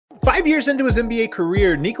5 years into his NBA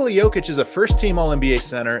career, Nikola Jokic is a first-team All-NBA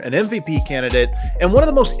center, an MVP candidate, and one of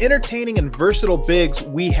the most entertaining and versatile bigs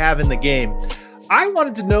we have in the game. I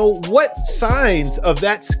wanted to know what signs of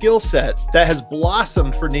that skill set that has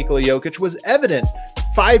blossomed for Nikola Jokic was evident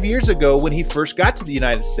 5 years ago when he first got to the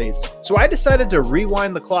United States. So I decided to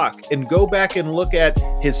rewind the clock and go back and look at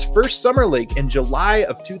his first summer league in July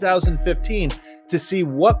of 2015 to see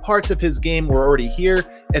what parts of his game were already here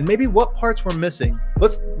and maybe what parts were missing.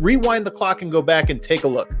 Let's rewind the clock and go back and take a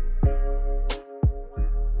look.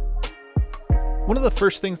 One of the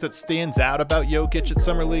first things that stands out about Jokic at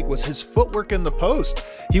Summer League was his footwork in the post.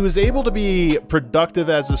 He was able to be productive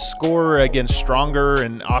as a scorer against stronger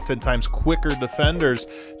and oftentimes quicker defenders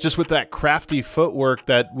just with that crafty footwork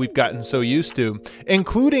that we've gotten so used to,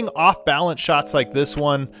 including off-balance shots like this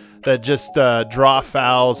one that just draw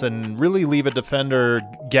fouls and really leave a defender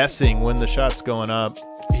guessing when the shot's going up.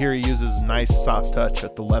 Here he uses nice soft touch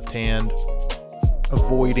at the left hand,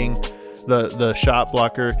 avoiding the shot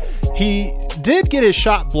blocker. He did get his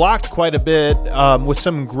shot blocked quite a bit with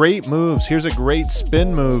some great moves. Here's a great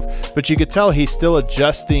spin move, but you could tell he's still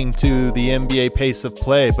adjusting to the NBA pace of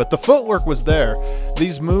play, but the footwork was there.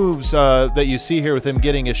 These moves that you see here with him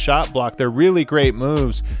getting his shot blocked, they're really great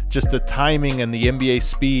moves. Just the timing and the NBA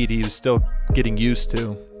speed he was still getting used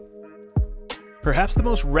to. Perhaps the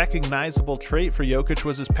most recognizable trait for Jokic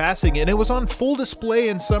was his passing, and it was on full display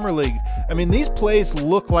in Summer League. I mean, these plays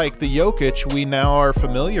look like the Jokic we now are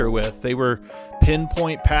familiar with. They were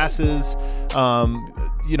pinpoint passes.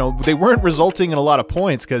 You know, they weren't resulting in a lot of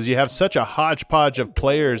points because you have such a hodgepodge of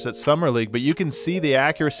players at Summer League, but you can see the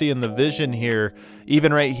accuracy and the vision here,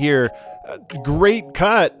 even right here. Great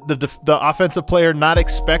cut. The offensive player not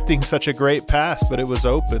expecting such a great pass, but it was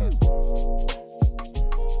open.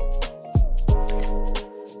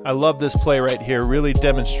 I love this play right here. Really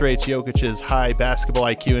demonstrates Jokic's high basketball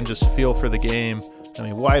IQ and just feel for the game. I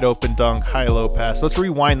mean, wide open dunk, high-low pass. Let's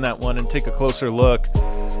rewind that one and take a closer look.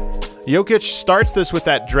 Jokic starts this with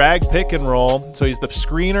that drag pick and roll. So he's the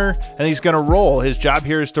screener and he's going to roll. His job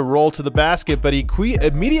here is to roll to the basket, but he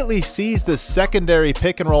immediately sees the secondary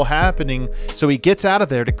pick and roll happening. So he gets out of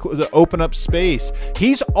there to open up space.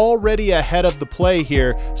 He's already ahead of the play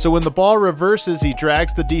here. So when the ball reverses, he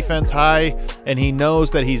drags the defense high and he knows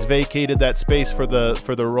that he's vacated that space for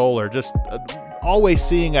the roller. Just always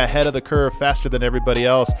seeing ahead of the curve faster than everybody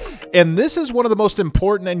else. And this is one of the most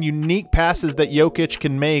important and unique passes that Jokic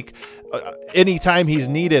can make anytime he's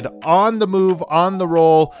needed. On the move, on the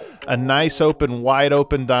roll, a nice open, wide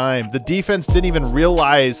open dime. The defense didn't even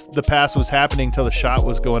realize the pass was happening until the shot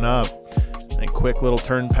was going up. And quick little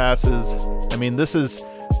turn passes. I mean, this is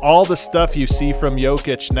all the stuff you see from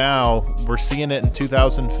Jokic now. We're seeing it in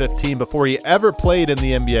 2015 before he ever played in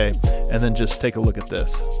the NBA. And then just take a look at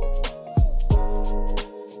this.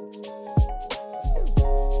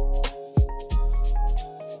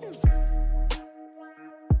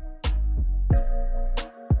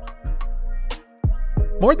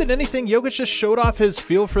 More than anything, Jokic just showed off his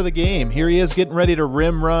feel for the game. Here he is getting ready to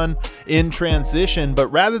rim run in transition, but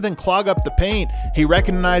rather than clog up the paint, he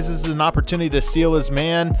recognizes an opportunity to seal his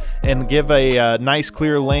man and give a nice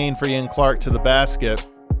clear lane for Ian Clark to the basket.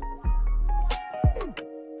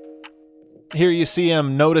 Here you see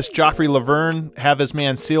him notice Joffrey Lauvergne have his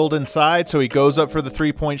man sealed inside, so he goes up for the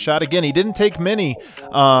three-point shot. Again, he didn't take many,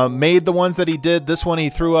 made the ones that he did. This one he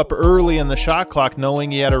threw up early in the shot clock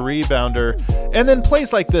knowing he had a rebounder. And then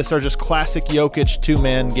plays like this are just classic Jokic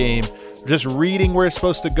two-man game. Just reading where it's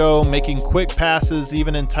supposed to go, making quick passes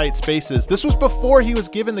even in tight spaces. This was before he was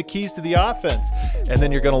given the keys to the offense. And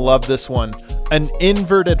then you're going to love this one. An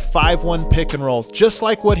inverted 5-1 pick and roll, just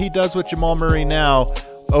like what he does with Jamal Murray now,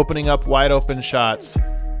 opening up wide open shots.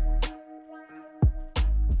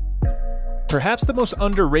 Perhaps the most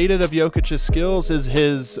underrated of Jokic's skills is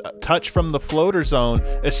his touch from the floater zone,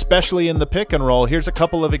 especially in the pick and roll. Here's a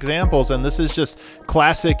couple of examples, and this is just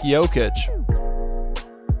classic Jokic.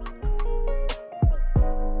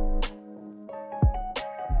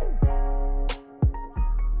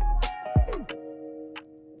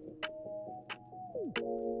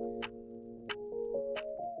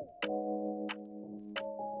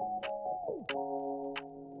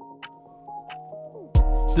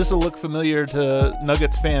 This will look familiar to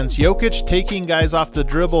Nuggets fans. Jokic taking guys off the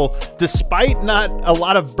dribble despite not a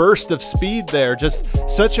lot of burst of speed there. Just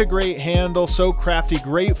such a great handle, so crafty,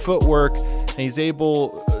 great footwork, and he's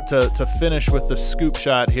able to finish with the scoop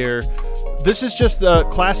shot here. This is just the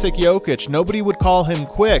classic Jokic. Nobody would call him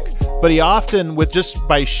quick, but he often, with just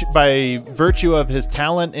by virtue of his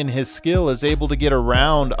talent and his skill, is able to get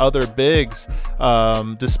around other bigs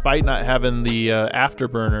despite not having the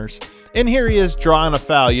afterburners. And here he is drawing a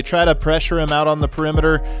foul. You try to pressure him out on the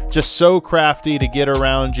perimeter, just so crafty to get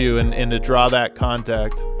around you and to draw that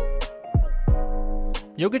contact.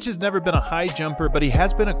 Jokic has never been a high jumper, but he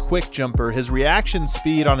has been a quick jumper. His reaction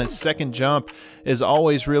speed on his second jump is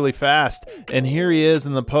always really fast. And here he is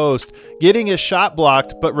in the post, getting his shot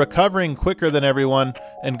blocked, but recovering quicker than everyone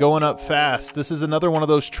and going up fast. This is another one of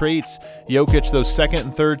those traits, Jokic, those second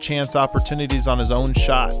and third chance opportunities on his own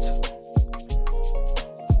shots.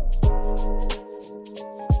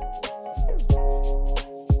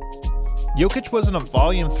 Jokic wasn't a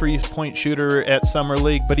volume three-point shooter at Summer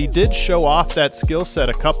League, but he did show off that skill set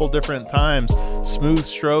a couple different times. Smooth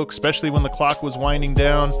stroke, especially when the clock was winding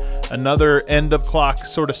down. Another end-of-clock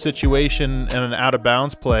sort of situation and an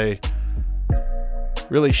out-of-bounds play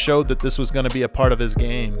really showed that this was going to be a part of his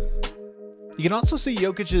game. You can also see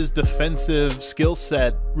Jokic's defensive skill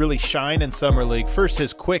set really shine in Summer League. First,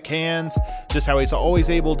 his quick hands, just how he's always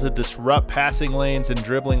able to disrupt passing lanes and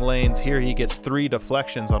dribbling lanes. Here he gets 3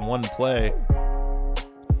 deflections on one play.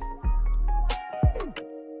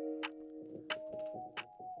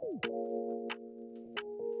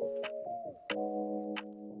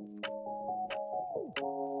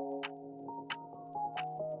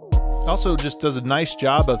 Also just does a nice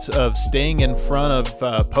job of staying in front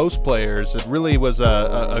of post players. It really was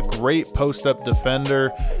a great post-up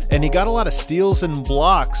defender, and he got a lot of steals and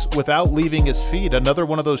blocks without leaving his feet. Another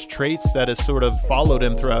one of those traits that has sort of followed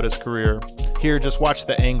him throughout his career. Here, just watch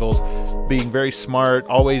the angles. Being very smart,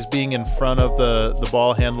 always being in front of the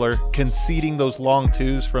ball handler, conceding those long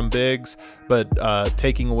twos from bigs, but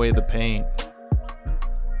taking away the paint.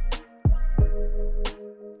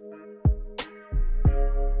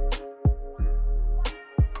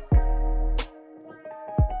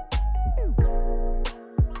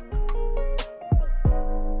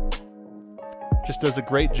 Just does a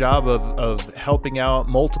great job of helping out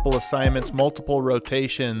multiple assignments, multiple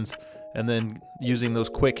rotations, and then using those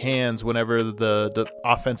quick hands whenever the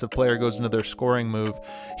offensive player goes into their scoring move.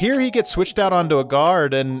 Here he gets switched out onto a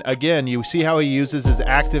guard, and again, you see how he uses his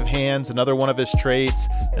active hands, another one of his traits,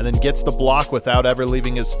 and then gets the block without ever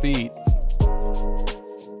leaving his feet.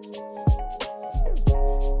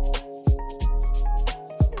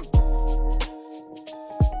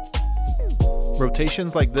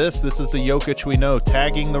 Rotations like this is the Jokic we know,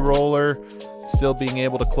 tagging the roller, still being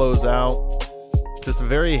able to close out. Just a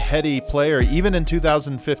very heady player, even in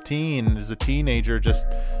 2015 as a teenager, just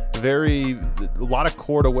a lot of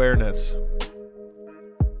court awareness.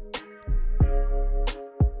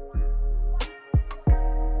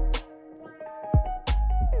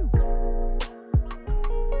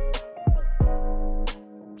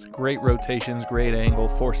 Great rotations, great angle,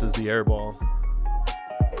 forces the air ball.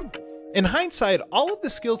 In hindsight, all of the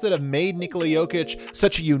skills that have made Nikola Jokic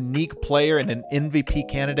such a unique player and an MVP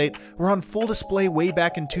candidate were on full display way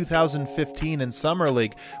back in 2015 in Summer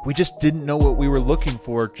League. We just didn't know what we were looking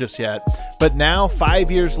for just yet. But now,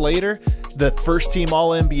 5 years later, the first-team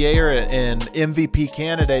All-NBA and MVP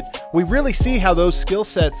candidate, we really see how those skill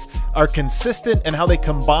sets are consistent and how they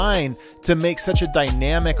combine to make such a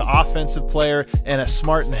dynamic offensive player and a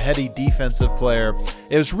smart and heady defensive player.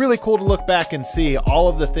 It was really cool to look back and see all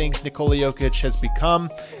of the things Nikola Jokic has become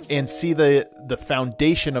and see the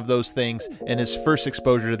foundation of those things in his first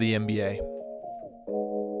exposure to the NBA.